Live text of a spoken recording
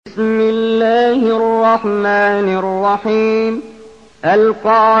بسم الله الرحمن الرحيم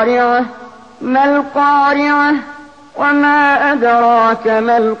القارعة ما القارعة وما أدراك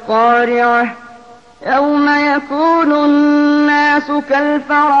ما القارعة يوم يكون الناس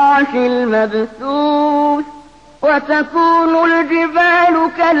كالفراش المبثوث وتكون الجبال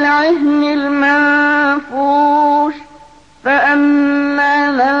كالعهن المنفوش فأما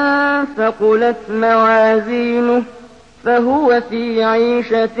من ثقلت موازينه فهو في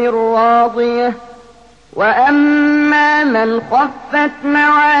عيشة راضية وأما من خفت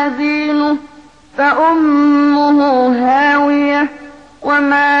موازينه فأمه هاوية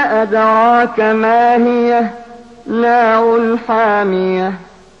وما أدراك ما هي نار حامية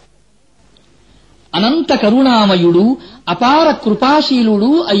అనంత కరుణామయుడు అపార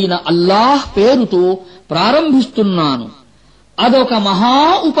కృపాశీలుడు అయిన అల్లాహ్ పేరుతో ప్రారంభిస్తున్నాను. అదొక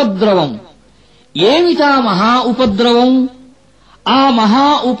మహా ఉపద్రవం. ఏమిటా మహా ఉపద్రవం? ఆ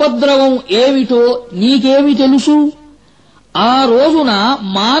మహా ఉపద్రవం ఏమిటో నీకేమి తెలుసు? ఆ రోజున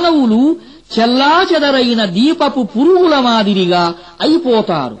మానవులు చెల్లాచెదరైన దీపపు పురుగుల మాదిరిగా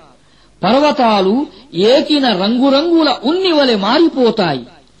అయిపోతారు. పర్వతాలు ఏకిన రంగురంగుల ఉన్నివలె మారిపోతాయి.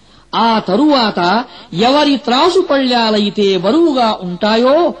 ఆ తరువాత ఎవరి త్రాసుపళ్ళ్యాలైతే బరువుగా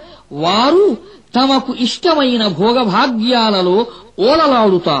ఉంటాయో వారు తమకు ఇష్టమైన భోగభాగ్యాలలో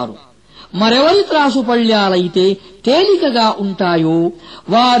ఓలలాడుతారు. మరెవరి త్రాసుపళ్ళ్యాలైతే తేలికగా ఉంటాయో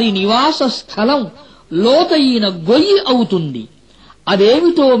వారి నివాస స్థలం లోతైన గొయ్యి అవుతుంది.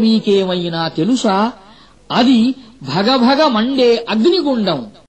 అదేమిటో మీకేమైనా తెలుసా? అది భగభగ మండే అగ్నిగుండం.